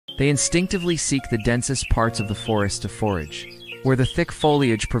They instinctively seek the densest parts of the forest to forage, where the thick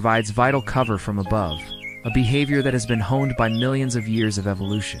foliage provides vital cover from above, a behavior that has been honed by millions of years of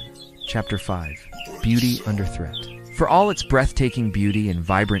evolution. Chapter 5. Beauty Under Threat. For all its breathtaking beauty and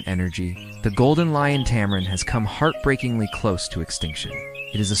vibrant energy, the Golden Lion Tamarin has come heartbreakingly close to extinction.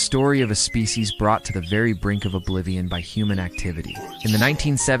 It is a story of a species brought to the very brink of oblivion by human activity. In the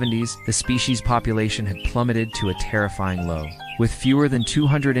 1970s, the species' population had plummeted to a terrifying low. With fewer than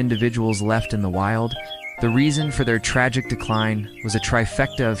 200 individuals left in the wild, the reason for their tragic decline was a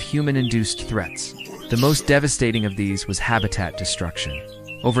trifecta of human-induced threats. The most devastating of these was habitat destruction.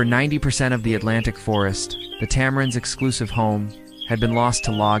 Over 90% of the Atlantic forest, the tamarin's exclusive home, had been lost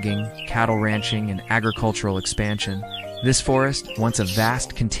to logging, cattle ranching, and agricultural expansion. This forest, once a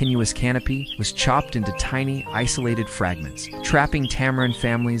vast, continuous canopy, was chopped into tiny, isolated fragments, trapping tamarin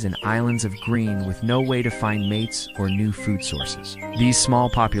families in islands of green with no way to find mates or new food sources. These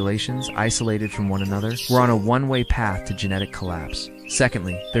small populations, isolated from one another, were on a one-way path to genetic collapse.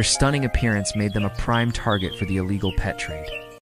 Secondly, their stunning appearance made them a prime target for the illegal pet trade.